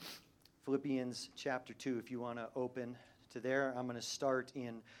Philippians chapter 2, if you want to open to there. I'm going to start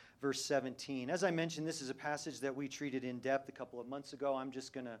in verse 17. As I mentioned, this is a passage that we treated in depth a couple of months ago. I'm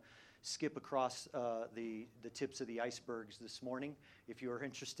just going to skip across the tips of the icebergs this morning. If you are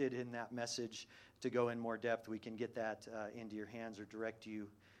interested in that message to go in more depth, we can get that into your hands or direct you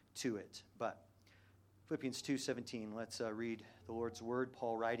to it. But Philippians 2:17, let's read the Lord's word.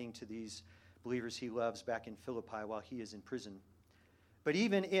 Paul writing to these believers he loves back in Philippi while he is in prison. But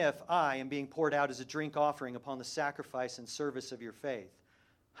even if I am being poured out as a drink offering upon the sacrifice and service of your faith,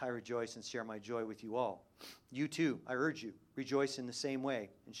 I rejoice and share my joy with you all. You too, I urge you, rejoice in the same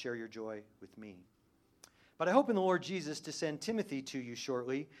way and share your joy with me. But I hope in the Lord Jesus to send Timothy to you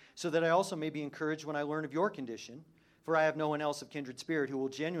shortly, so that I also may be encouraged when I learn of your condition. For I have no one else of kindred spirit who will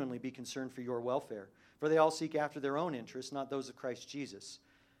genuinely be concerned for your welfare. For they all seek after their own interests, not those of Christ Jesus.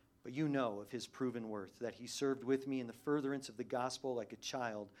 But you know of his proven worth, that he served with me in the furtherance of the gospel like a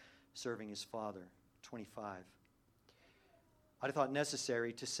child serving his father. 25. I thought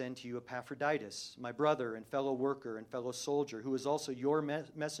necessary to send to you Epaphroditus, my brother and fellow worker and fellow soldier, who is also your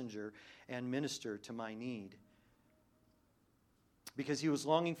messenger and minister to my need. Because he was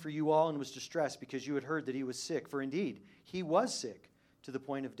longing for you all and was distressed because you had heard that he was sick. For indeed, he was sick to the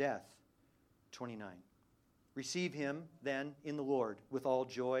point of death. 29. Receive him, then, in the Lord with all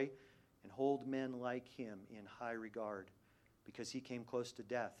joy, and hold men like him in high regard, because he came close to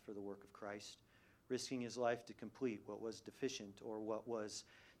death for the work of Christ, risking his life to complete what was deficient or what was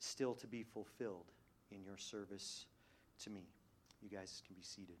still to be fulfilled in your service to me. You guys can be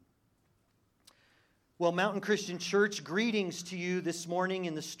seated. Well, Mountain Christian Church, greetings to you this morning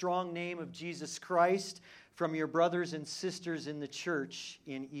in the strong name of Jesus Christ from your brothers and sisters in the church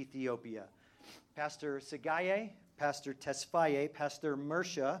in Ethiopia. Pastor Sagaye, Pastor Tesfaye, Pastor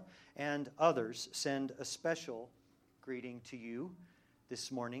Mersha, and others send a special greeting to you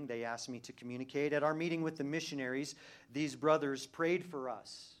this morning. They asked me to communicate. At our meeting with the missionaries, these brothers prayed for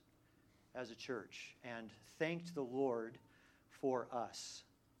us as a church and thanked the Lord for us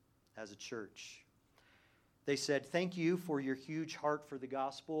as a church. They said, "Thank you for your huge heart for the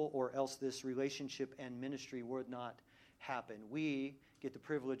gospel, or else this relationship and ministry would not happen." We get the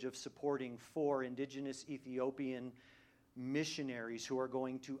privilege of supporting 4 indigenous Ethiopian missionaries who are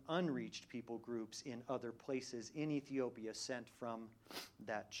going to unreached people groups in other places in Ethiopia sent from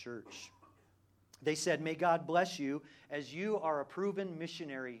that church. They said, "May God bless you as you are a proven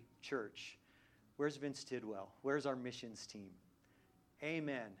missionary church." Where's Vince Tidwell? Where's our missions team?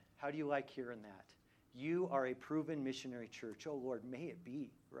 Amen. How do you like hearing that? You are a proven missionary church. Oh, Lord, may it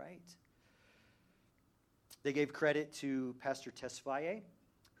be, right? They gave credit to Pastor Tesfaye,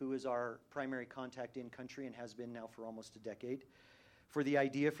 who is our primary contact in country and has been now for almost a decade, for the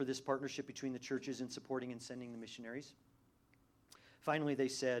idea for this partnership between the churches in supporting and sending the missionaries. Finally, they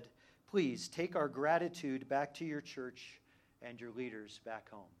said, "Please take our gratitude back to your church and your leaders back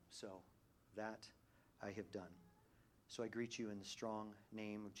home." So that I have done. So I greet you in the strong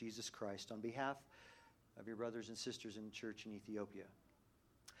name of Jesus Christ on behalf of your brothers and sisters in the church in Ethiopia.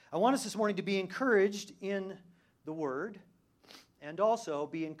 I want us this morning to be encouraged in the Word and also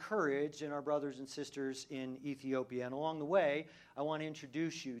be encouraged in our brothers and sisters in Ethiopia. And along the way, I want to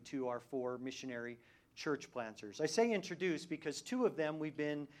introduce you to our 4 missionary church planters. I say introduce because 2 of them we've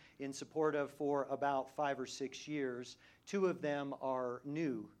been in support of for about 5 or 6 years. 2 of them are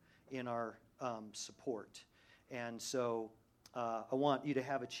new in our support. And so I want you to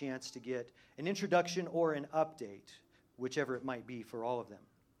have a chance to get an introduction or an update, whichever it might be for all of them.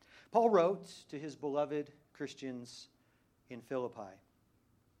 Paul wrote to his beloved Christians in Philippi.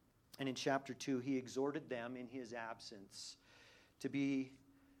 And in chapter 2, he exhorted them in his absence to be,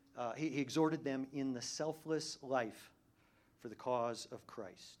 he exhorted them in the selfless life for the cause of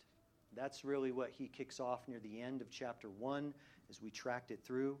Christ. That's really what he kicks off near the end of chapter 1 as we tracked it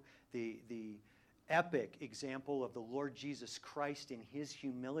through. The epic example of the Lord Jesus Christ in his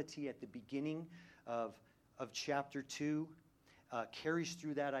humility at the beginning of chapter 2 carries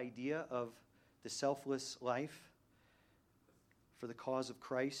through that idea of the selfless life for the cause of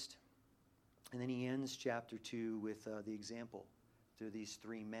Christ. And then he ends chapter 2 with the example through these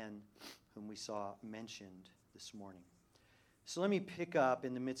 3 men whom we saw mentioned this morning. So let me pick up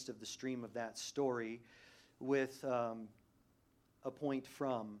in the midst of the stream of that story with a point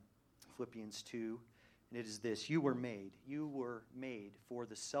from Philippians 2, and it is this: you were made for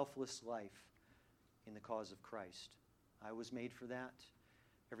the selfless life in the cause of Christ. I was made for that.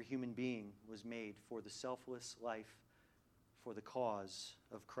 Every human being was made for the selfless life for the cause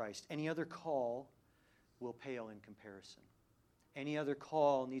of Christ. Any other call will pale in comparison. Any other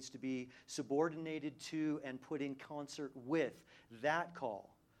call needs to be subordinated to and put in concert with that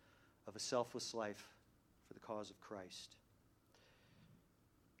call of a selfless life for the cause of Christ.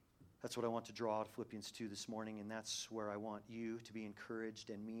 That's what I want to draw out of Philippians 2 this morning, and that's where I want you to be encouraged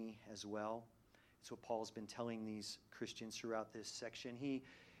and me as well. It's what Paul's been telling these Christians throughout this section. He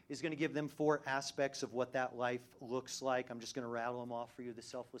is going to give them 4 aspects of what that life looks like. I'm just going to rattle them off for you. The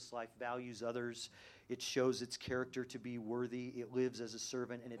selfless life values others. It shows its character to be worthy. It lives as a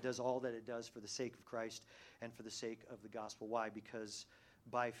servant, and it does all that it does for the sake of Christ and for the sake of the gospel. Why? Because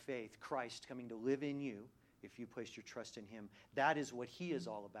by faith, Christ coming to live in you, if you place your trust in him, that is what he is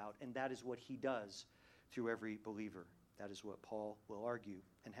all about, and that is what he does through every believer. That is what Paul will argue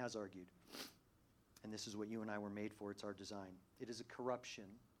and has argued. And this is what you and I were made for. It's our design. It is a corruption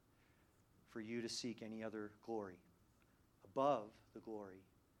for you to seek any other glory above the glory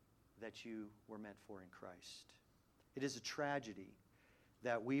that you were meant for in Christ. It is a tragedy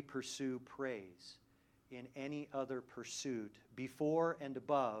that we pursue praise in any other pursuit before and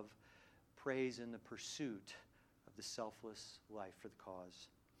above praise in the pursuit of the selfless life for the cause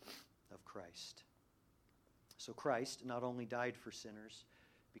of Christ. So Christ not only died for sinners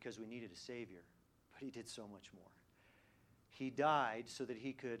because we needed a Savior, but he did so much more. He died so that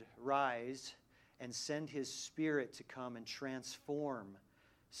he could rise and send his Spirit to come and transform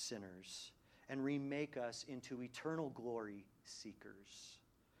sinners and remake us into eternal glory seekers.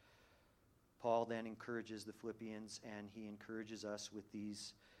 Paul then encourages the Philippians, and he encourages us with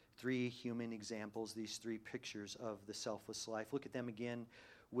these 3 human examples, these 3 pictures of the selfless life. Look at them again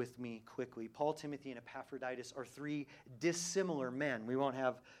with me quickly. Paul, Timothy, and Epaphroditus are 3 dissimilar men. We won't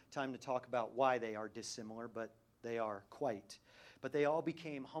have time to talk about why they are dissimilar, but they are quite. But they all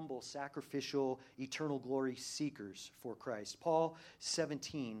became humble, sacrificial, eternal glory seekers for Christ. Paul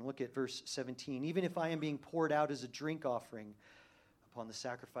 17, look at verse 17. Even if I am being poured out as a drink offering upon the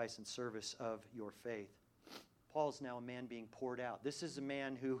sacrifice and service of your faith. Paul is now a man being poured out. This is a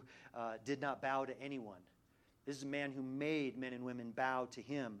man who did not bow to anyone. This is a man who made men and women bow to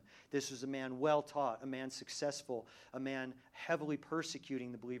him. This was a man well taught, a man successful, a man heavily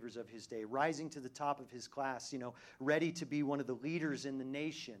persecuting the believers of his day, rising to the top of his class, ready to be one of the leaders in the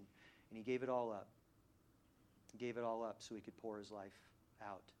nation. And he gave it all up. He gave it all up so he could pour his life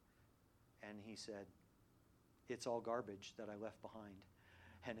out. And he said, it's all garbage that I left behind,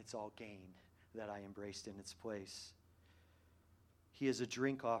 and it's all gain that I embraced in its place. He is a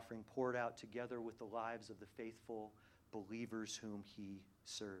drink offering poured out together with the lives of the faithful believers whom he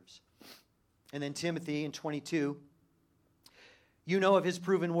serves. And then Timothy in 22, you know of his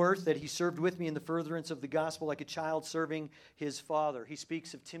proven worth, that he served with me in the furtherance of the gospel like a child serving his father. He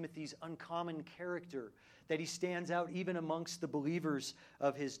speaks of Timothy's uncommon character, that he stands out even amongst the believers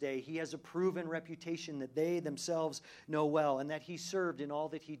of his day. He has a proven reputation that they themselves know well, and that he served in all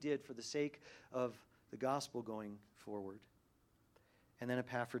that he did for the sake of the gospel going forward. And then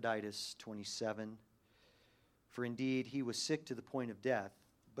Epaphroditus, 27. For indeed he was sick to the point of death,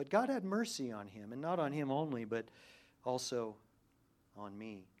 but God had mercy on him, and not on him only, but also on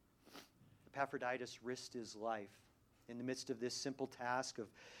me. Epaphroditus risked his life in the midst of this simple task of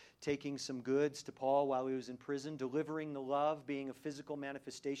taking some goods to Paul while he was in prison, delivering the love, being a physical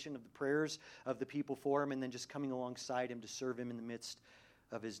manifestation of the prayers of the people for him, and then just coming alongside him to serve him in the midst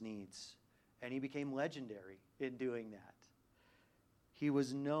of his needs. And he became legendary in doing that. He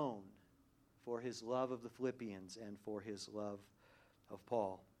was known for his love of the Philippians and for his love of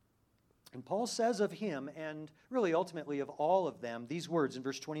Paul. And Paul says of him, and really ultimately of all of them, these words in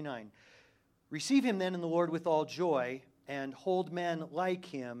verse 29, receive him then in the Lord with all joy, and hold men like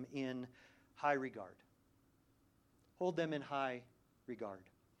him in high regard. Hold them in high regard.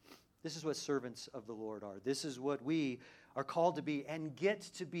 This is what servants of the Lord are. This is what we are called to be and get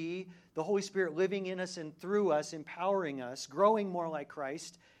to be, the Holy Spirit living in us and through us, empowering us, growing more like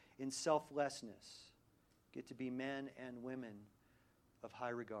Christ in selflessness. Get to be men and women of high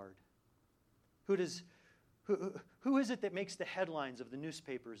regard. Who is it that makes the headlines of the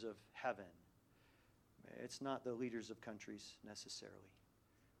newspapers of heaven? It's not the leaders of countries necessarily.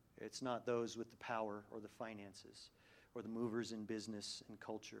 It's not those with the power or the finances or the movers in business and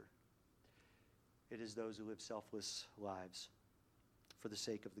culture. It is those who live selfless lives for the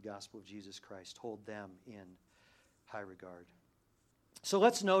sake of the gospel of Jesus Christ. Hold them in high regard. So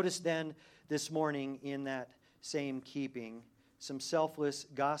let's notice then this morning in that same keeping some selfless,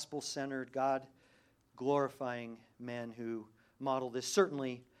 gospel-centered, God-glorifying men who model this,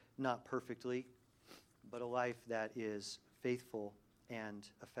 certainly not perfectly, but a life that is faithful and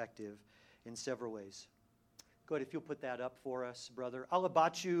effective in several ways. Go ahead, if you'll put that up for us, brother.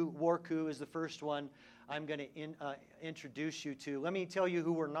 Alabachu Warku is the first one I'm going to introduce you to. Let me tell you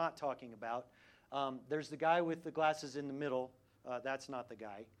who we're not talking about. There's the guy with the glasses in the middle. That's not the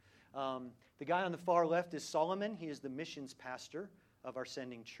guy. The guy on the far left is Solomon. He is the missions pastor of our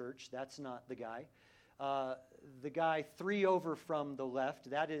sending church. That's not the guy. The guy 3 over from the left,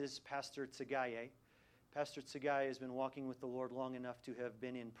 that is Pastor Tsagaye. Pastor Tsagaye has been walking with the Lord long enough to have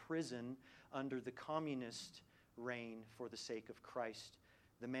been in prison under the communist reign for the sake of Christ.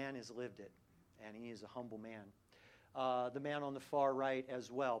 The man has lived it, and he is a humble man. The man on the far right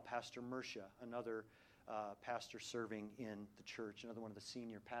as well, Pastor Mersha, another pastor serving in the church, another one of the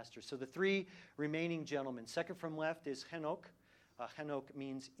senior pastors. So the 3 remaining gentlemen. Second from left is Henok. Henok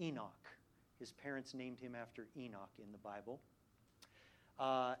means Enoch. His parents named him after Enoch in the Bible.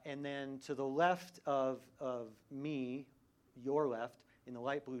 And then to the left of me, your left, in the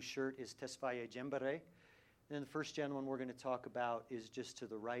light blue shirt is Tesfaye Djembere. And then the first gentleman we're going to talk about is just to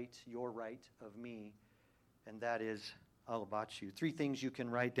the right, your right of me, and that is Alabachu. 3 things you can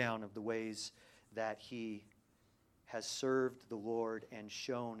write down of the ways that he has served the Lord and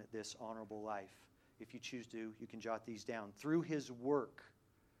shown this honorable life. If you choose to, you can jot these down. Through his work,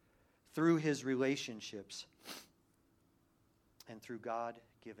 through his relationships, and through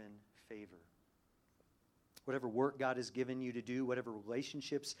God-given favor. Whatever work God has given you to do, whatever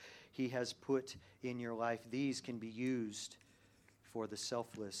relationships he has put in your life, these can be used for the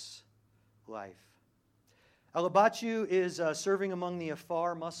selfless life. Alabachu is serving among the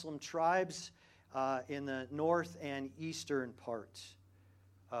Afar Muslim tribes in the north and eastern part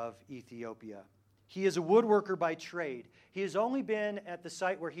of Ethiopia. He is a woodworker by trade. He has only been at the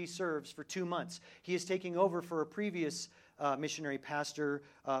site where he serves for 2 months. He is taking over for a previous missionary pastor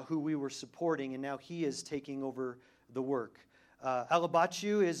who we were supporting, and now he is taking over the work.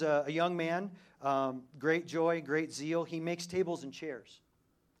 Alabachu is a young man, great joy, great zeal. He makes tables and chairs.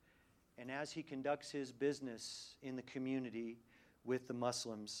 And as he conducts his business in the community with the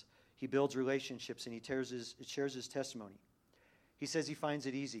Muslims, he builds relationships and he shares his testimony. He says he finds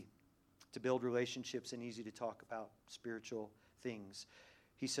it easy to build relationships and easy to talk about spiritual things.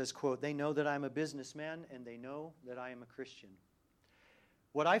 He says, quote, "They know that I'm a businessman and they know that I am a Christian."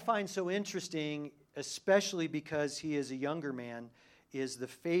 What I find so interesting, especially because he is a younger man, is the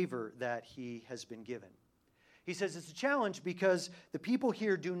favor that he has been given. He says it's a challenge because the people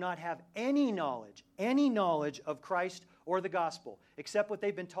here do not have any knowledge of Christ or the gospel, except what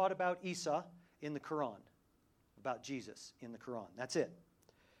they've been taught about Isa in the Quran, about Jesus in the Quran. That's it.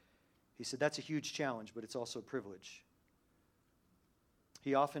 He said that's a huge challenge, but it's also a privilege.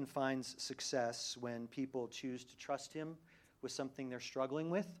 He often finds success when people choose to trust him with something they're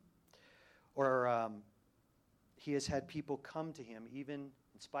struggling with, or he has had people come to him, even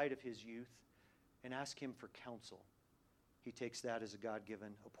in spite of his youth, and ask him for counsel. He takes that as a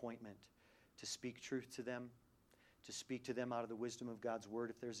God-given appointment to speak truth to them, to speak to them out of the wisdom of God's word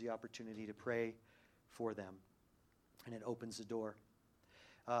if there's the opportunity to pray for them. And it opens the door.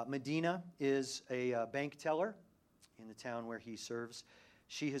 Medina is a bank teller in the town where he serves.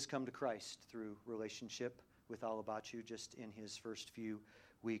 She has come to Christ through relationship with Alabachu just in his first few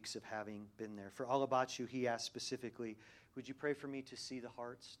weeks of having been there. For Alabachu, he asked specifically, "Would you pray for me to see the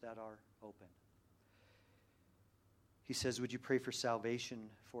hearts that are open?" He says, "Would you pray for salvation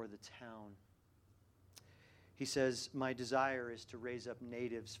for the town?" He says, "My desire is to raise up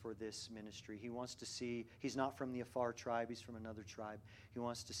natives for this ministry." He wants to see, he's not from the Afar tribe, he's from another tribe. He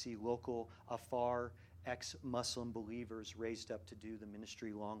wants to see local Afar ex-Muslim believers raised up to do the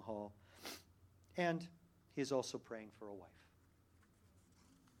ministry long haul. And he is also praying for a wife.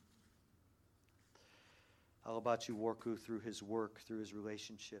 Alabachu Worku, through his work, through his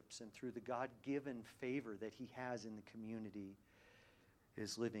relationships, and through the God-given favor that he has in the community,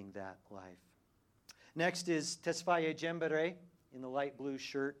 is living that life. Next is Tesfaye Djembere in the light blue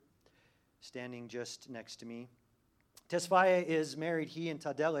shirt, standing just next to me. Tesfaye is married. He and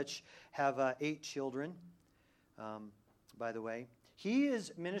Tadelich have 8 children, by the way. He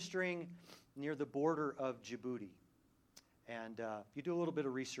is ministering near the border of Djibouti. And if you do a little bit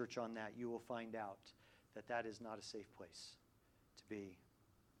of research on that, you will find out that that is not a safe place to be.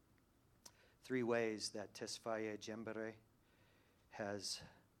 3 ways that Tesfaye Djembere has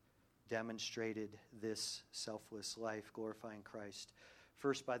demonstrated this selfless life, glorifying Christ.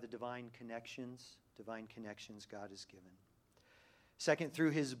 First, by the divine connections God has given. Second,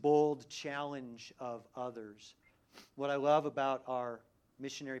 through his bold challenge of others. What I love about our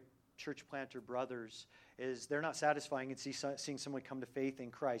missionary church planter brothers is they're not satisfying in seeing someone come to faith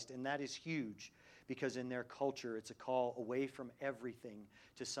in Christ, and that is huge because in their culture it's a call away from everything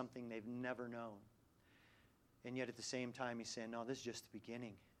to something they've never known. And yet at the same time he's saying, no, this is just the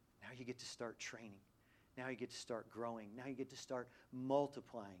beginning. Now you get to start training. Now you get to start growing. Now you get to start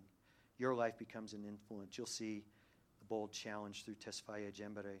multiplying. Your life becomes an influence. You'll see the bold challenge through Tesfaye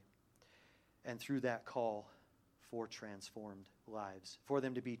Djembere. and through that call for transformed lives, for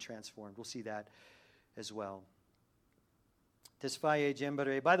them to be transformed. We'll see that as well. Tesfaye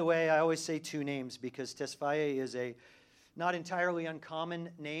Jembere. By the way, I always say two names because Tesfaye is a not entirely uncommon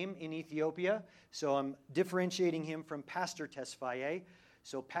name in Ethiopia, so I'm differentiating him from Pastor Tesfaye.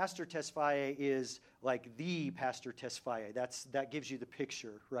 So Pastor Tesfaye is like the Pastor Tesfaye. That gives you the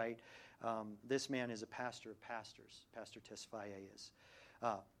picture, right? This man is a pastor of pastors. Pastor Tesfaye is.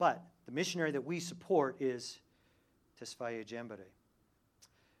 But the missionary that we support is Tesfaye Jembere.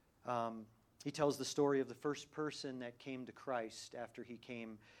 He tells the story of the first person that came to Christ after he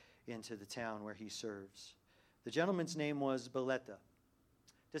came into the town where he serves. The gentleman's name was Baleta.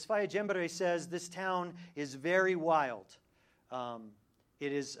 Tesfaye Jembere says this town is very wild.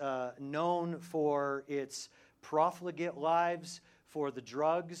 It is known for its profligate lives, for the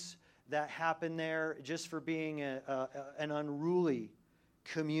drugs that happen there, just for being an unruly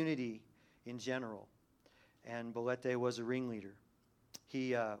community in general. And Balete was a ringleader.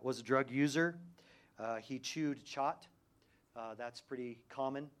 He was a drug user. He chewed chat. That's pretty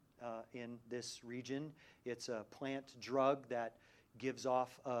common in this region. It's a plant drug that gives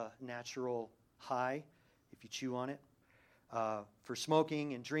off a natural high if you chew on it. For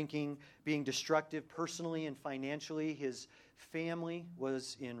smoking and drinking, being destructive personally and financially, his family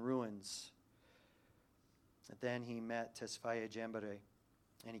was in ruins. And then he met Tesfaye Jembere,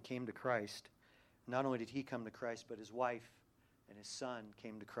 and he came to Christ. Not only did he come to Christ, but his wife and his son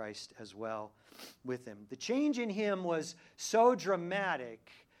came to Christ as well with him. The change in him was so dramatic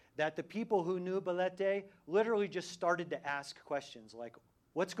that the people who knew Balete literally just started to ask questions like,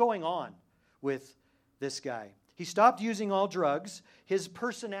 what's going on with this guy? He stopped using all drugs. His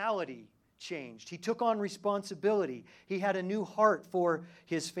personality changed. He took on responsibility. He had a new heart for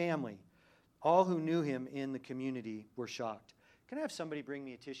his family. All who knew him in the community were shocked. Can I have somebody bring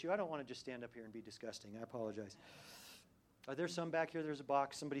me a tissue? I don't want to just stand up here and be disgusting. I apologize. Are there some back here? There's a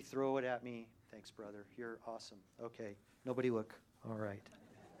box. Somebody throw it at me. Thanks, brother. You're awesome. Okay. Nobody look. All right.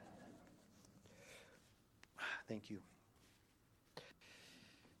 Thank you.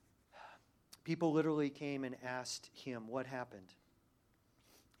 People literally came and asked him what happened.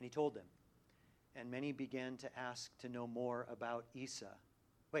 And he told them. And many began to ask to know more about Isa.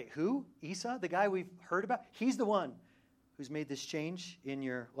 Wait, who? Isa? The guy we've heard about? He's the one who's made this change in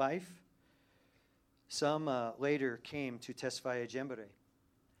your life? Some later came to Tesfaye Jembere,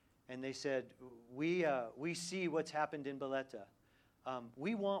 and they said, we see what's happened in Baleta.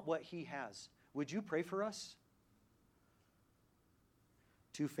 We want what he has. Would you pray for us?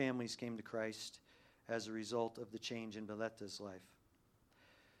 2 families came to Christ as a result of the change in Baleta's life.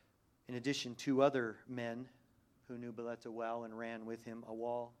 In addition, 2 other men who knew Baleta well and ran with him,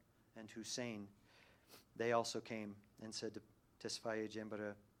 Awal and Hussein, they also came and said to Tesfaye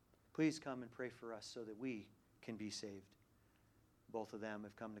Jembere, please come and pray for us so that we can be saved. Both of them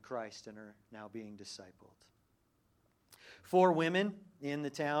have come to Christ and are now being discipled. 4 women in the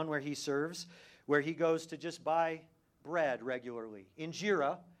town where he serves, where he goes to just buy bread regularly.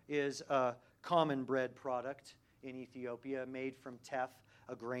 Injera is a common bread product in Ethiopia made from teff,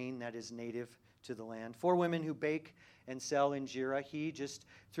 a grain that is native to the land. 4 women who bake and sell injera. He just,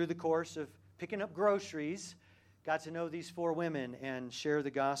 through the course of picking up groceries, got to know these 4 women and share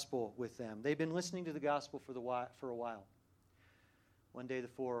the gospel with them. They'd been listening to the gospel for a while. One day the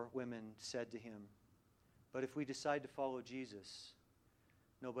 4 women said to him, but if we decide to follow Jesus,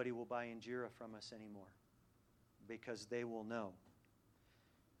 nobody will buy injera from us anymore because they will know.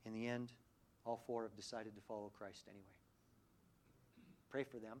 In the end, all 4 have decided to follow Christ anyway. Pray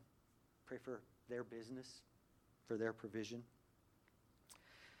for them. Pray for their business, for their provision.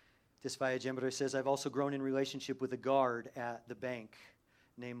 Tesfaye Jembere says, I've also grown in relationship with a guard at the bank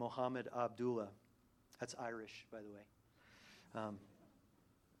named Mohammed Abdullah. That's Irish, by the way.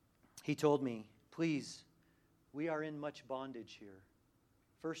 He told me, please, we are in much bondage here,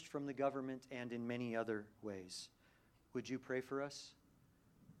 first from the government and in many other ways. Would you pray for us?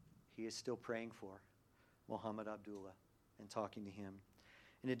 He is still praying for Mohammed Abdullah and talking to him.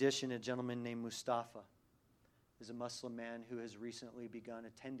 In addition, a gentleman named Mustafa is a Muslim man who has recently begun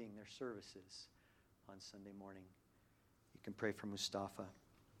attending their services on Sunday morning. You can pray for Mustafa.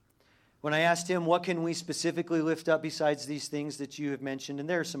 When I asked him, what can we specifically lift up besides these things that you have mentioned, and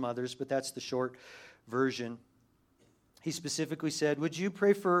there are some others, but that's the short version. He specifically said, would you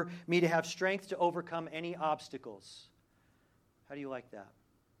pray for me to have strength to overcome any obstacles? How do you like that?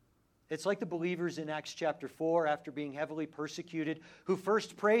 It's like the believers in Acts chapter 4, after being heavily persecuted, who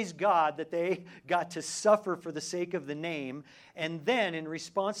first praised God that they got to suffer for the sake of the name. And then, in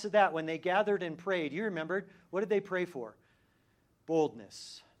response to that, when they gathered and prayed, you remembered, what did they pray for?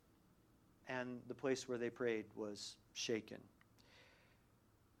 Boldness and the place where they prayed was shaken.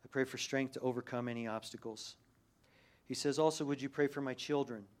 I pray for strength to overcome any obstacles. He says, also, would you pray for my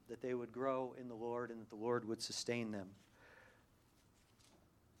children, that they would grow in the Lord and that the Lord would sustain them.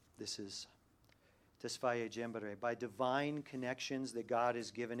 This is Tesfaye Jembere. By divine connections that God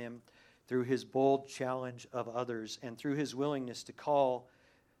has given him through his bold challenge of others and through his willingness to call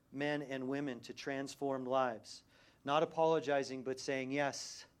men and women to transformed lives, not apologizing but saying,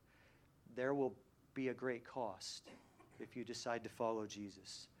 yes, there will be a great cost if you decide to follow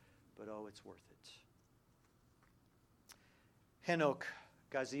Jesus, but oh, it's worth it. Henok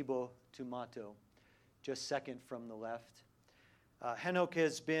Gazebo Tumato, just second from the left. Henok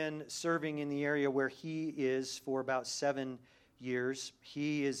has been serving in the area where he is for about 7 years.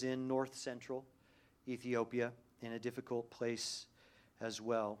 He is in north central Ethiopia, in a difficult place as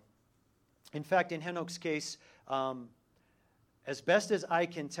well. In fact, in Henok's case, as best as I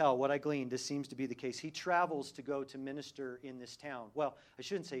can tell, what I gleaned, this seems to be the case. He travels to go to minister in this town. Well, I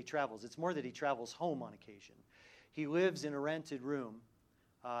shouldn't say he travels. It's more that he travels home on occasion. He lives in a rented room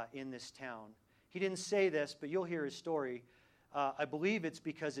in this town. He didn't say this, but you'll hear his story. I believe it's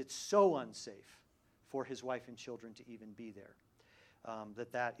because it's so unsafe for his wife and children to even be there,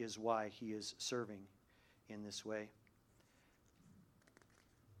 that is why he is serving in this way.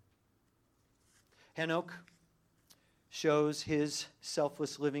 Henok shows his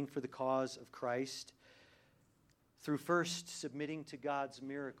selfless living for the cause of Christ through first submitting to God's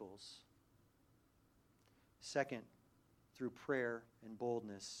miracles, second, through prayer and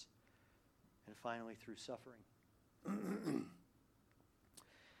boldness, and finally through suffering.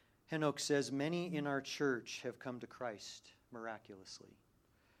 Henok says, many in our church have come to Christ miraculously.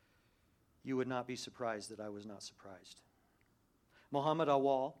 You would not be surprised that I was not surprised. Muhammad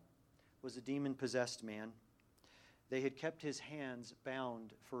Awal was a demon-possessed man. They had kept his hands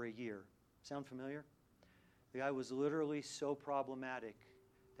bound for a year. Sound familiar? The guy was literally so problematic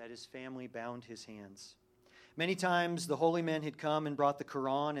that his family bound his hands. Many times the holy men had come and brought the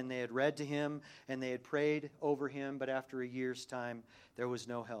Quran, and they had read to him, and they had prayed over him, but after a year's time, there was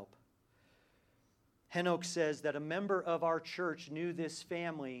no help. Henok says that a member of our church knew this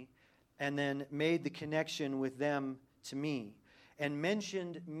family and then made the connection with them to me and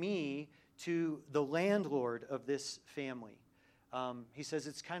mentioned me to the landlord of this family. He says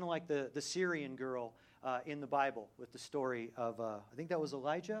it's kind of like the Syrian girl in the Bible with the story of, I think that was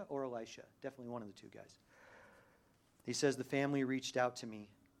Elijah or Elisha, definitely one of the two guys. He says the family reached out to me.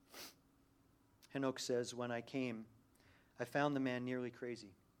 Henok says, when I came, I found the man nearly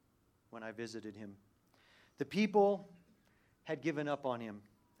crazy when I visited him. The people had given up on him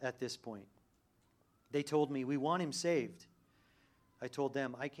at this point. They told me, we want him saved. I told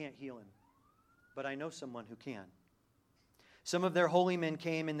them, I can't heal him, but I know someone who can. Some of their holy men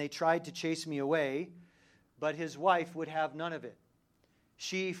came and they tried to chase me away, but his wife would have none of it.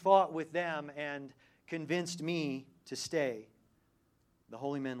 She fought with them and convinced me to stay. The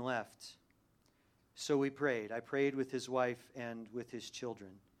holy men left. So we prayed. I prayed with his wife and with his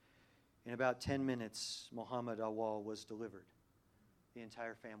children. In about 10 minutes, Muhammad Awal was delivered. The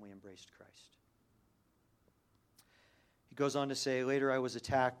entire family embraced Christ. He goes on to say, later I was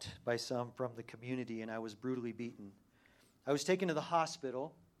attacked by some from the community and I was brutally beaten. I was taken to the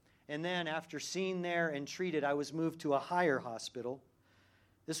hospital, and then after seen there and treated, I was moved to a higher hospital.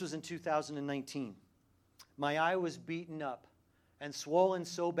 This was in 2019. My eye was beaten up and swollen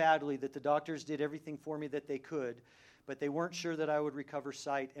so badly that the doctors did everything for me that they could, but they weren't sure that I would recover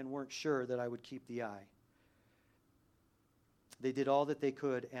sight and weren't sure that I would keep the eye. They did all that they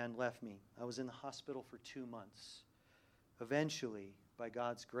could and left me. I was in the hospital for 2 months. Eventually, by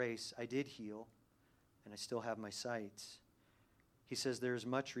God's grace, I did heal, and I still have my sight. He says there is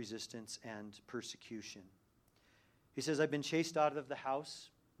much resistance and persecution. He says, I've been chased out of the house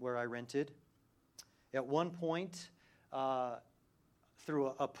where I rented. At one point,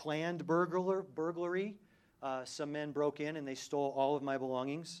 through a planned burglary, some men broke in and they stole all of my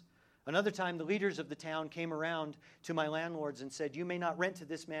belongings. Another time, the leaders of the town came around to my landlords and said, you may not rent to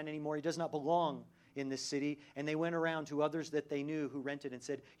this man anymore. He does not belong in this city. And they went around to others that they knew who rented and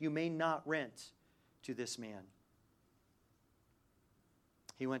said, you may not rent to this man.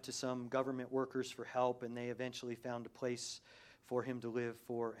 He went to some government workers for help, and they eventually found a place for him to live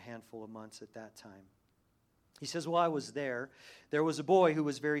for a handful of months at that time. He says, while I was there was a boy who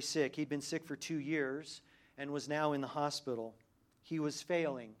was very sick. He'd been sick for 2 years and was now in the hospital. He was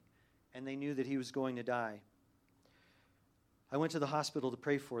failing, and they knew that he was going to die. I went to the hospital to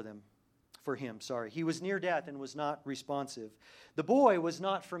pray for them. for him, sorry. He was near death and was not responsive. The boy was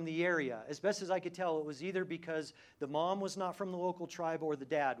not from the area. As best as I could tell, it was either because the mom was not from the local tribe or the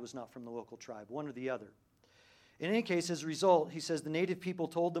dad was not from the local tribe, one or the other. In any case, as a result, he says the native people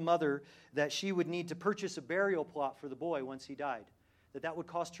told the mother that she would need to purchase a burial plot for the boy once he died, that would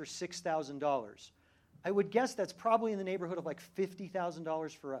cost her $6,000. I would guess that's probably in the neighborhood of like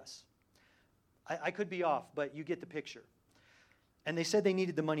 $50,000 for us. I could be off, but you get the picture. And they said they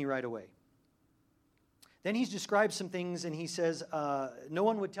needed the money right away. Then he's described some things, and he says, no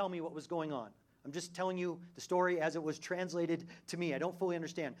one would tell me what was going on. I'm just telling you the story as it was translated to me. I don't fully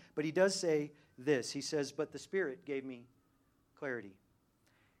understand. But he does say this. He says, but the Spirit gave me clarity.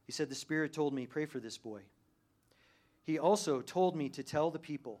 He said, the Spirit told me, pray for this boy. He also told me to tell the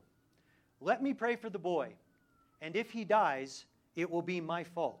people, let me pray for the boy, and if he dies, it will be my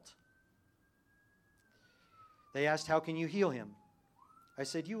fault. They asked, how can you heal him? I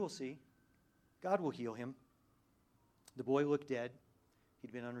said, you will see. God will heal him. The boy looked dead.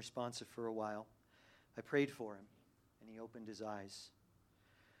 He'd been unresponsive for a while. I prayed for him, and he opened his eyes.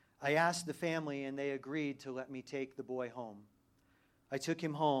 I asked the family, and they agreed to let me take the boy home. I took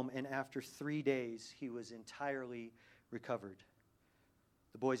him home, and after 3 days, he was entirely recovered.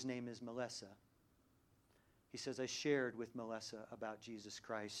 The boy's name is Melissa. He says, I shared with Melissa about Jesus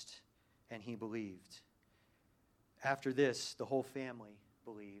Christ, and he believed. After this, the whole family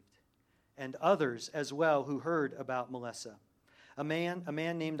believed, and others as well who heard about Melissa. A man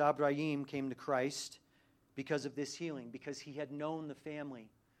named Abraham came to Christ because of this healing, because he had known the family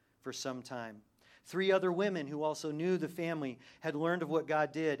for some time. 3 other women who also knew the family had learned of what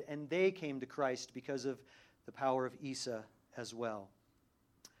God did, and they came to Christ because of the power of Isa as well.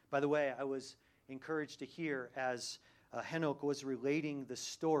 By the way, I was encouraged to hear as Henok was relating the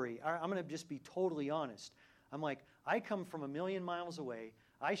story. I'm going to just be totally honest. I'm like, I come from a million miles away.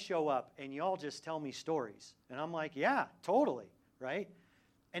 I show up, and y'all just tell me stories. And I'm like, yeah, totally, right?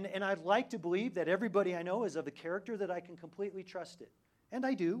 And I'd like to believe that everybody I know is of the character that I can completely trust it. And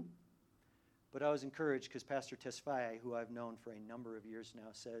I do. But I was encouraged because Pastor Tesfaye, who I've known for a number of years now,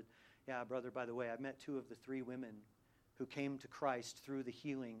 said, yeah, brother, by the way, I've met 2 of the 3 women who came to Christ through the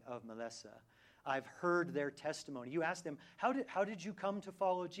healing of Melissa. I've heard their testimony. You ask them, how did you come to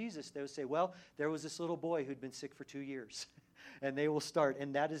follow Jesus? They'll say, well, there was this little boy who'd been sick for 2 years. And they will start,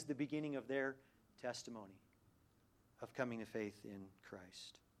 and that is the beginning of their testimony of coming to faith in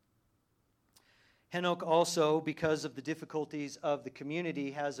Christ. Henok also, because of the difficulties of the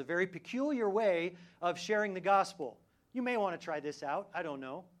community, has a very peculiar way of sharing the gospel. You may want to try this out. I don't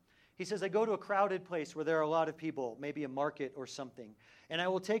know. He says, I go to a crowded place where there are a lot of people, maybe a market or something, and I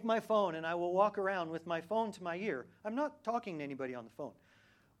will take my phone and I will walk around with my phone to my ear. I'm not talking to anybody on the phone.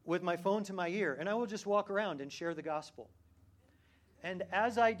 With my phone to my ear, and I will just walk around and share the gospel. And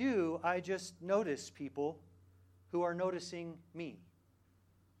as I do, I just notice people who are noticing me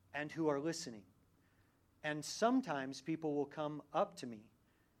and who are listening. And sometimes people will come up to me,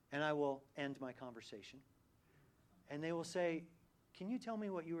 and I will end my conversation. And they will say, can you tell me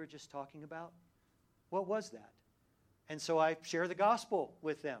what you were just talking about? What was that? And so I share the gospel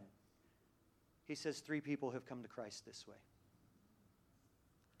with them. He says 3 people have come to Christ this way.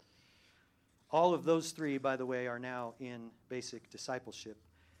 All of those 3, by the way, are now in basic discipleship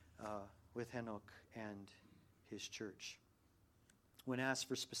with Henok and his church. When asked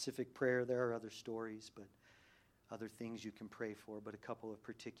for specific prayer, there are other stories, but other things you can pray for, but a couple of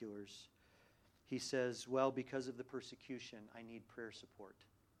particulars. He says, well, because of the persecution, I need prayer support.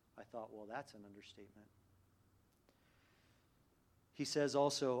 I thought, well, that's an understatement. He says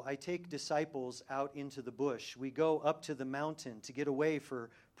also, I take disciples out into the bush. We go up to the mountain to get away for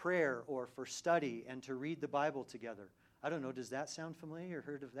prayer or for study and to read the Bible together. I don't know, does that sound familiar?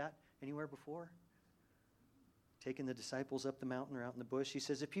 Heard of that anywhere before? Taking the disciples up the mountain or out in the bush. He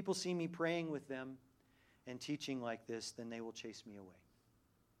says, if people see me praying with them and teaching like this, then they will chase me away.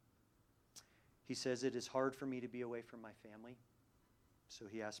 He says, it is hard for me to be away from my family. So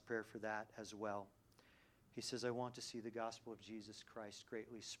he asks prayer for that as well. He says, I want to see the gospel of Jesus Christ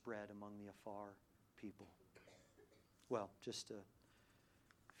greatly spread among the afar people. Well, just a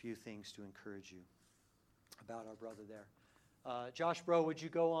few things to encourage you about our brother there. Josh, bro, would you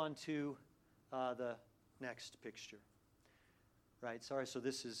go on to the next picture? Right, sorry, so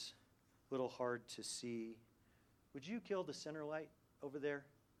this is a little hard to see. Would you kill the center light over there?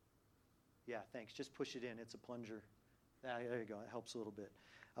 Yeah, thanks. Just push it in. It's a plunger. There you go. It helps a little bit.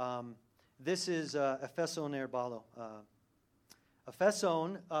 This is Efeson Erbalo.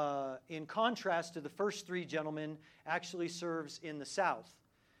 Efeson, in contrast to the first 3 gentlemen, actually serves in the south.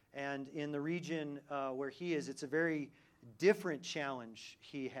 And in the region where he is, it's a very different challenge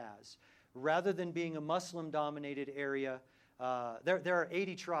he has. rather than being a Muslim-dominated area, there are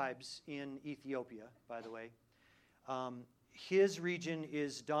 80 tribes in Ethiopia, by the way. His region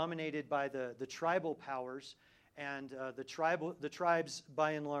is dominated by the tribal powers, and the tribes,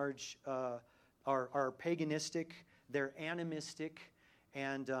 by and large, are paganistic, they're animistic,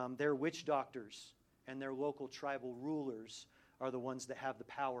 and they're witch doctors, and their local tribal rulers are the ones that have the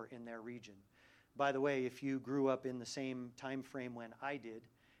power in their region. By the way, if you grew up in the same time frame when I did,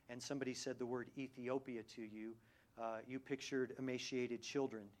 and somebody said the word Ethiopia to you, you pictured emaciated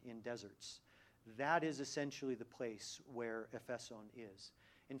children in deserts. That is essentially the place where Efeson is.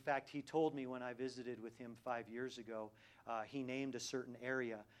 In fact, he told me when I visited with him 5 years ago, he named a certain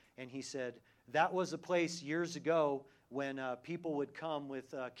area, and he said, that was a place years ago when people would come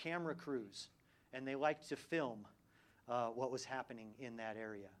with camera crews, and they liked to film what was happening in that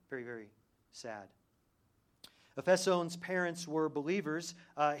area. Very, very sad. Efeson's parents were believers.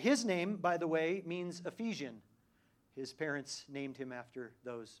 His name, by the way, means Ephesian. His parents named him after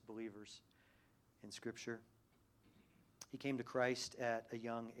those believers in Scripture. He came to Christ at a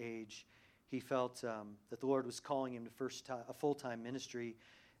young age. He felt that the Lord was calling him to a full-time ministry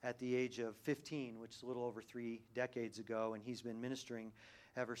at the age of 15, which is a little over 3 decades ago, and he's been ministering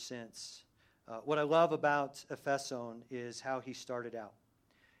ever since. What I love about Efeson is how he started out.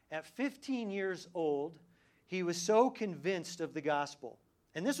 At 15 years old, he was so convinced of the gospel.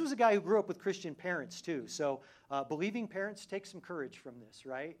 And this was a guy who grew up with Christian parents, too. So believing parents, take some courage from this,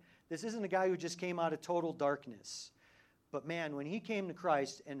 right? This isn't a guy who just came out of total darkness. But man, when he came to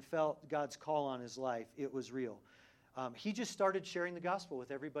Christ and felt God's call on his life, it was real. He just started sharing the gospel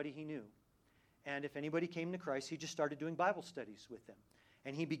with everybody he knew. And if anybody came to Christ, he just started doing Bible studies with them.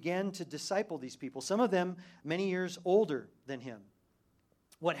 And he began to disciple these people, some of them many years older than him.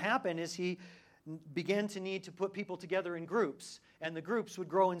 What happened is he began to need to put people together in groups, and the groups would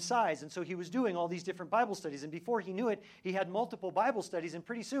grow in size. And so he was doing all these different Bible studies. And before he knew it, he had multiple Bible studies, and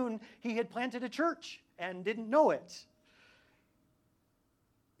pretty soon he had planted a church and didn't know it.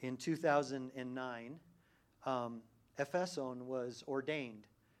 In 2009, Efeson was ordained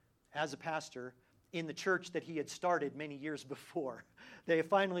as a pastor in the church that he had started many years before. They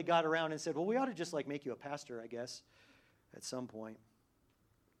finally got around and said, well, we ought to just make you a pastor, I guess, at some point.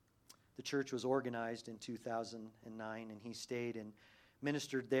 The church was organized in 2009, and he stayed and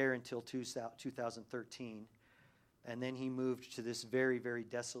ministered there until 2013. And then he moved to this very, very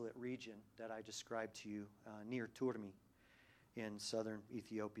desolate region that I described to you near Turmi in southern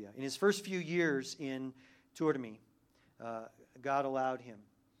Ethiopia. In his first few years in Turmi, God allowed him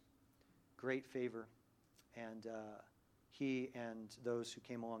great favor, and he and those who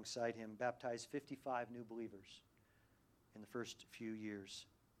came alongside him baptized 55 new believers in the first few years.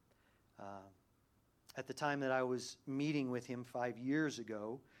 At the time that I was meeting with him 5 years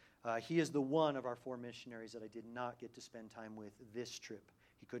ago, he is the one of our 4 missionaries that I did not get to spend time with this trip.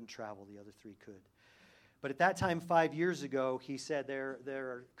 He couldn't travel, the other 3 could. But at that time, 5 years ago, he said there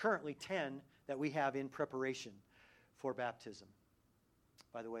are currently 10 that we have in preparation for baptism.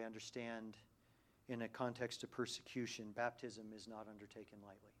 By the way, understand, in a context of persecution, baptism is not undertaken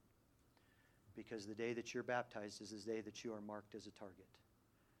lightly. Because the day that you're baptized is the day that you are marked as a target.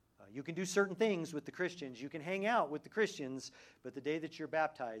 You can do certain things with the Christians. You can hang out with the Christians, but the day that you're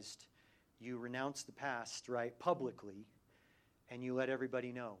baptized, you renounce the past, right, publicly, and you let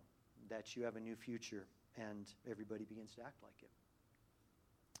everybody know that you have a new future, and everybody begins to act like it.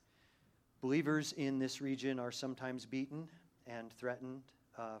 Believers in this region are sometimes beaten and threatened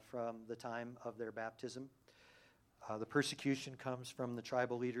from the time of their baptism. The persecution comes from the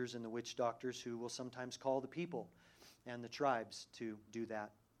tribal leaders and the witch doctors who will sometimes call the people and the tribes to do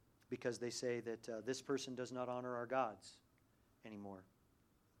that because they say that this person does not honor our gods anymore.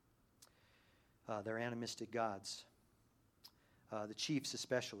 They're animistic gods. The chiefs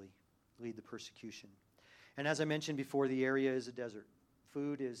especially lead the persecution. And as I mentioned before, the area is a desert.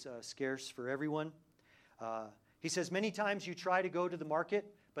 Food is scarce for everyone. He says many times you try to go to the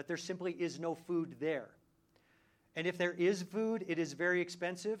market, but there simply is no food there. And if there is food, it is very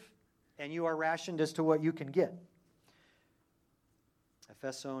expensive, and you are rationed as to what you can get.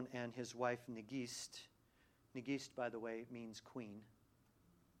 Efeson and his wife Nigist, by the way, means queen.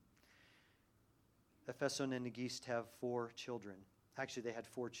 Efeson and Nigist have 4 children. Actually, they had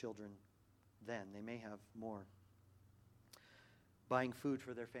 4 children then. They may have more. Buying food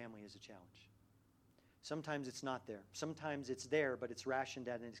for their family is a challenge. Sometimes it's not there. Sometimes it's there, but it's rationed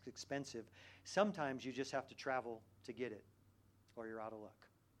and it's expensive. Sometimes you just have to travel to get it, or you're out of luck.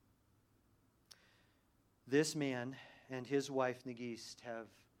 This man and his wife, Nigist, have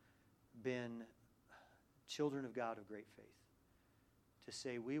been children of God of great faith. to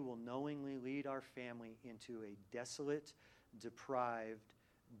say we will knowingly lead our family into a desolate, deprived,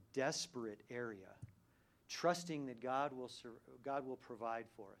 desperate area, trusting that God will provide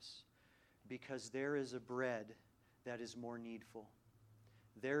for us, because there is a bread that is more needful.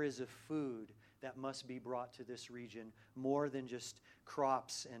 There is a food that must be brought to this region, more than just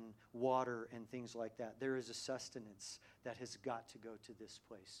crops and water and things like that. There is a sustenance that has got to go to this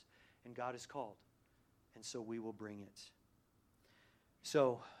place. And God has called, and so we will bring it.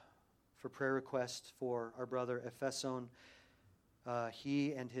 So, for prayer requests for our brother Efeson,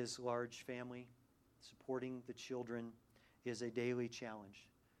 he and his large family, supporting the children is a daily challenge.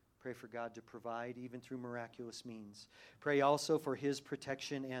 Pray for God to provide, even through miraculous means. Pray also for His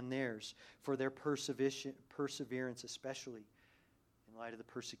protection and theirs, for their perseverance, especially in light of the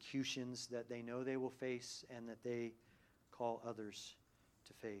persecutions that they know they will face and that they call others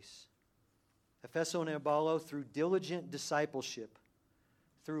to face. Efeson and Abalo, through diligent discipleship,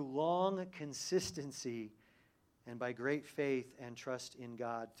 through long consistency, and by great faith and trust in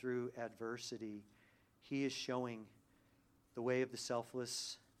God through adversity, he is showing the way of the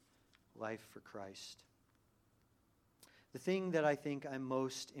selfless life for Christ. The thing that I think I'm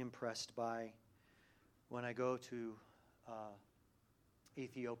most impressed by when I go to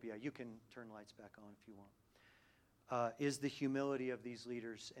Ethiopia, you can turn lights back on if you want, is the humility of these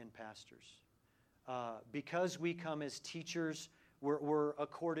leaders and pastors. Because we come as teachers, we're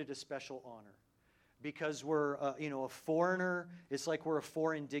accorded a special honor. Because we're a foreigner, it's like we're a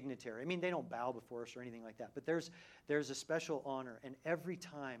foreign dignitary. I mean, they don't bow before us or anything like that, but there's a special honor. And every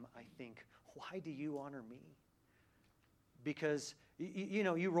time I think, why do you honor me? Because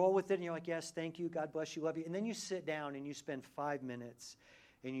you roll with it and you're like, yes, thank you, God bless you, love you. And then you sit down and you spend 5 minutes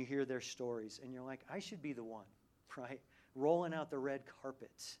and you hear their stories and you're like, I should be the one, right? Rolling out the red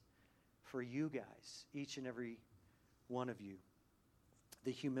carpet for you guys, each and every one of you.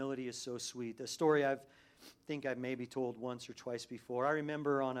 The humility is so sweet. A story I've maybe told once or twice before. I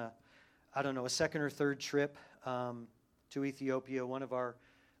remember on a second or third trip to Ethiopia, one of our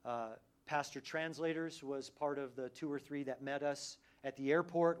pastor translators was part of the 2 or 3 that met us at the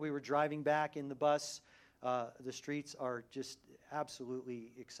airport. We were driving back in the bus. The streets are just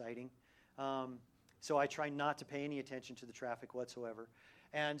absolutely exciting. So I try not to pay any attention to the traffic whatsoever.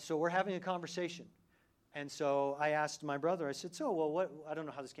 And so we're having a conversation. And so I asked my brother, I said, what, I don't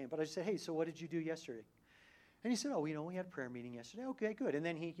know how this came, but I said, hey, so what did you do yesterday? And he said, we had a prayer meeting yesterday. Okay, good. And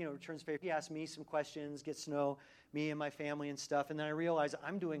then he, returns favor. He asked me some questions, gets to know me and my family and stuff. And then I realized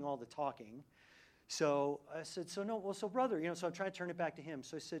I'm doing all the talking. So I said, so brother, so I'm trying to turn it back to him.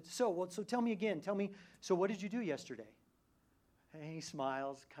 So I said, so tell me again. So what did you do yesterday? And he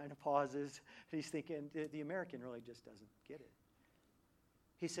smiles, kind of pauses. And he's thinking, the American really just doesn't get it.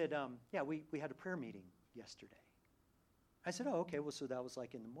 He said, we had a prayer meeting yesterday. I said, okay, well, so that was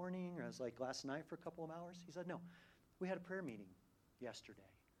like in the morning, or it was like last night for a couple of hours? He said, no, we had a prayer meeting yesterday.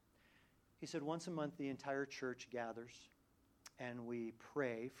 He said, once a month the entire church gathers, and we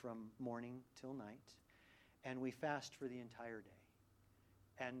pray from morning till night, and we fast for the entire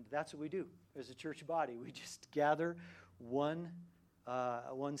day. And that's what we do as a church body. We just gather one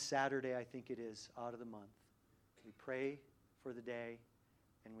Saturday, I think it is, out of the month. We pray for the day,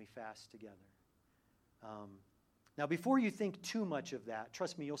 and we fast together. Now, before you think too much of that,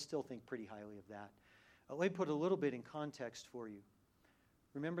 trust me, you'll still think pretty highly of that. Let me put a little bit in context for you.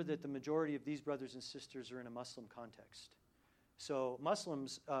 Remember that the majority of these brothers and sisters are in a Muslim context. So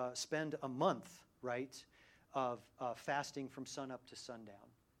Muslims spend a month, right, of fasting from sunup to sundown.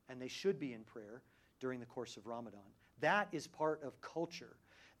 And they should be in prayer during the course of Ramadan. That is part of culture.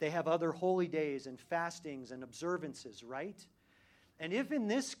 They have other holy days and fastings and observances, right? And if in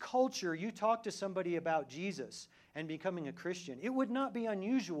this culture you talk to somebody about Jesus and becoming a Christian, it would not be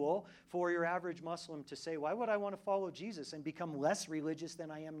unusual for your average Muslim to say, why would I want to follow Jesus and become less religious than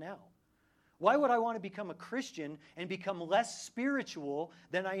I am now? Why would I want to become a Christian and become less spiritual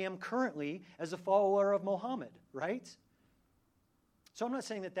than I am currently as a follower of Muhammad, right? So I'm not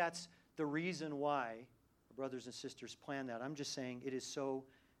saying that that's the reason why brothers and sisters plan that. I'm just saying it is so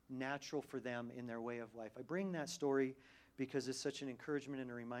natural for them in their way of life. I bring that story because it's such an encouragement and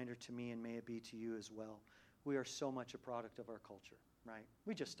a reminder to me, and may it be to you as well. We are so much a product of our culture, right?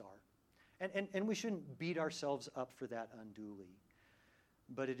 We just are. And we shouldn't beat ourselves up for that unduly.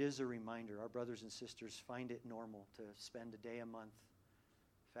 But it is a reminder. Our brothers and sisters find it normal to spend a day a month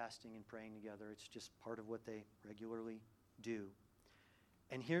fasting and praying together. It's just part of what they regularly do.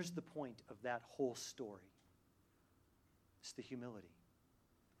 And here's the point of that whole story. It's the humility.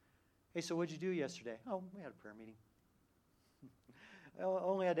 Hey, so what'd you do yesterday? Oh, we had a prayer meeting. I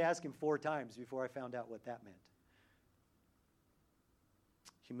only had to ask him 4 times before I found out what that meant.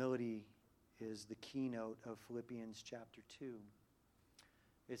 Humility is the keynote of Philippians chapter 2.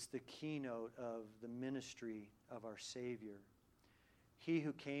 It's the keynote of the ministry of our Savior. He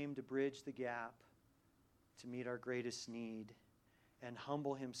who came to bridge the gap to meet our greatest need and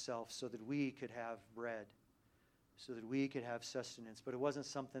humble himself so that we could have bread, so that we could have sustenance. But it wasn't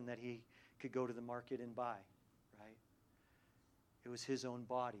something that he could go to the market and buy, right? It was his own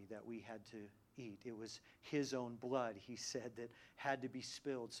body that we had to eat. It was his own blood, he said, that had to be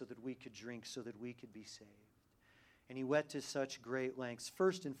spilled so that we could drink, so that we could be saved. And he went to such great lengths,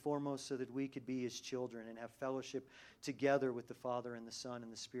 first and foremost, so that we could be his children and have fellowship together with the Father and the Son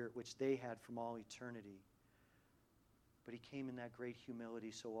and the Spirit, which they had from all eternity. But he came in that great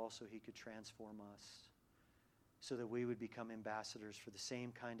humility so also he could transform us, so that we would become ambassadors for the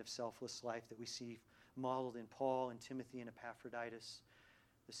same kind of selfless life that we see modeled in Paul and Timothy and Epaphroditus,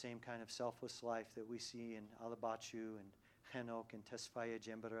 the same kind of selfless life that we see in Alabachu and Henok and Tesfaye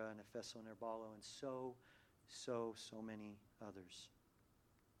Jembara and Efeso Nerbalo and so many others.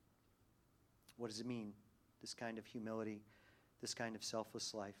 What does it mean, this kind of humility, this kind of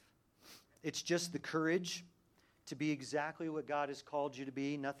selfless life? It's just the courage to be exactly what God has called you to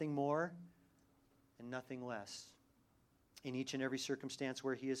be, nothing more and nothing less. In each and every circumstance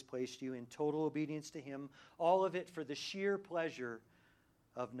where he has placed you, in total obedience to him, all of it for the sheer pleasure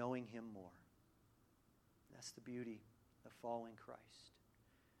of knowing him more. That's the beauty of following Christ.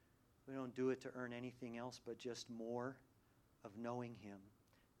 We don't do it to earn anything else but just more of knowing him.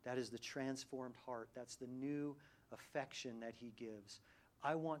 That is the transformed heart. That's the new affection that he gives.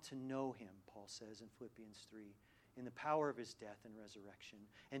 I want to know him, Paul says in Philippians 3, in the power of his death and resurrection,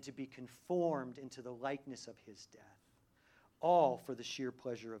 and to be conformed into the likeness of his death, all for the sheer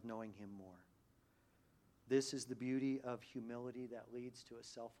pleasure of knowing him more. This is the beauty of humility that leads to a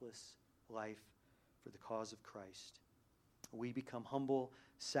selfless life for the cause of Christ. We become humble,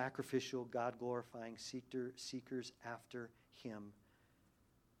 sacrificial, God-glorifying seekers after him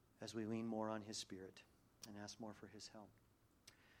as we lean more on his Spirit and ask more for his help.